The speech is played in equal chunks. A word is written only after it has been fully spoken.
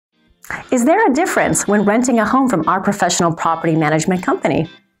Is there a difference when renting a home from our professional property management company?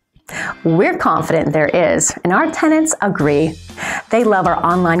 We're confident there is, and our tenants agree. They love our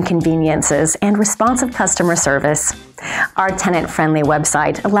online conveniences and responsive customer service. Our tenant-friendly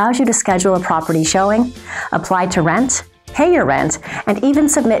website allows you to schedule a property showing, apply to rent, pay your rent, and even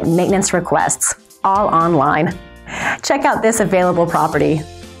submit maintenance requests, all online. Check out this available property.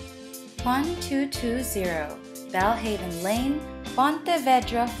 1220 Belhaven Ln, Ponte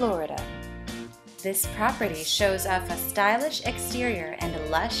Vedra, Florida. This property shows off a stylish exterior and a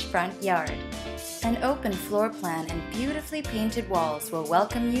lush front yard. An open floor plan and beautifully painted walls will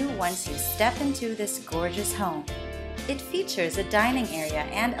welcome you once you step into this gorgeous home. It features a dining area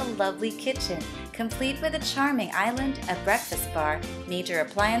and a lovely kitchen, complete with a charming island, a breakfast bar, major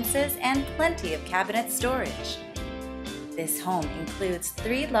appliances, and plenty of cabinet storage. This home includes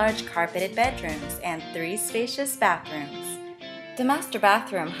 3 large carpeted bedrooms and 3 spacious bathrooms. The master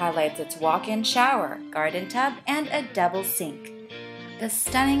bathroom highlights its walk-in shower, garden tub, and a double sink. The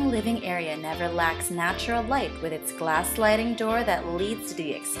stunning living area never lacks natural light with its glass sliding door that leads to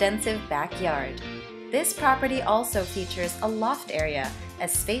the extensive backyard. This property also features a loft area, a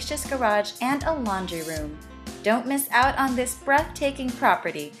spacious garage, and a laundry room. Don't miss out on this breathtaking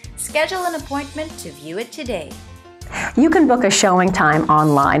property. Schedule an appointment to view it today. You can book a showing time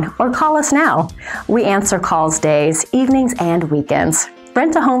online or call us now. We answer calls days, evenings, and weekends.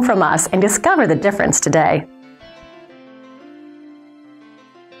 Rent a home from us and discover the difference today.